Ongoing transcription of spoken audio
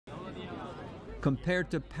Compared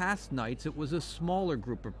to past nights, it was a smaller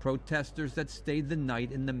group of protesters that stayed the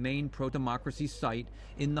night in the main pro-democracy site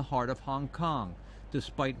in the heart of Hong Kong,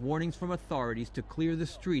 despite warnings from authorities to clear the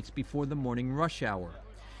streets before the morning rush hour.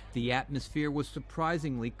 The atmosphere was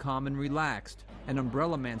surprisingly calm and relaxed. An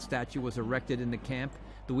Umbrella Man statue was erected in the camp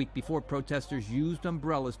the week before protesters used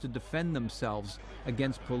umbrellas to defend themselves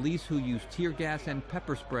against police who used tear gas and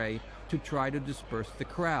pepper spray to try to disperse the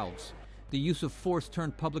crowds. The use of force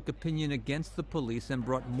turned public opinion against the police and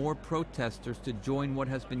brought more protesters to join what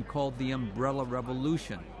has been called the Umbrella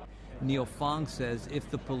Revolution. Neil Fong says if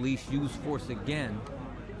the police use force again,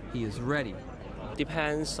 he is ready.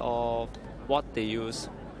 Depends on what they use.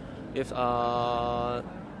 If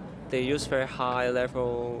they use very high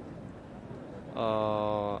level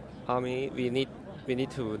army, we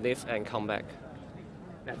need to leave and come back.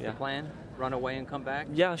 That's the plan? Run away and come back?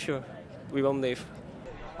 Yeah, sure. We won't leave.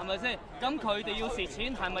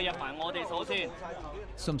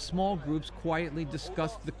 Some small groups quietly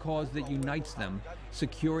discussed the cause that unites them,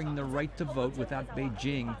 securing the right to vote without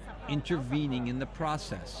Beijing intervening in the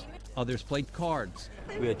process. Others played cards.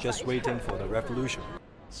 We are just waiting for the revolution.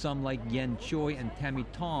 Some, like Yen Choi and Tammy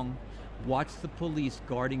Tong, watch the police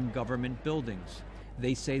guarding government buildings.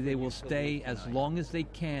 They say they will stay as long as they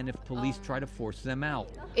can if police try to force them out.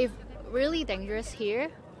 If really dangerous here,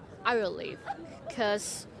 I will leave,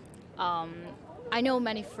 because I know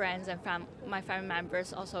many friends and my family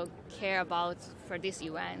members also care about for this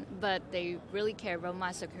event, but they really care about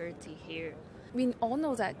my security here. We all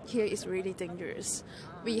know that here is really dangerous.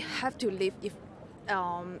 We have to leave if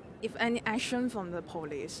any action from the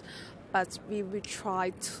police, but we will try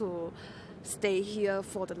to stay here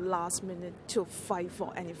for the last minute to fight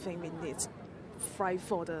for anything we need. Fight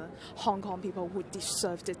for the Hong Kong people who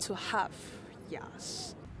deserved it to have.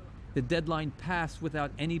 Yes. The deadline passed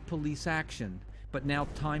without any police action, but now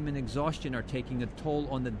time and exhaustion are taking a toll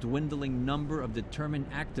on the dwindling number of determined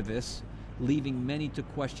activists, leaving many to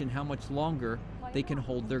question how much longer they can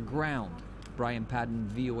hold their ground. Brian Padden,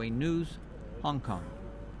 VOA News, Hong Kong.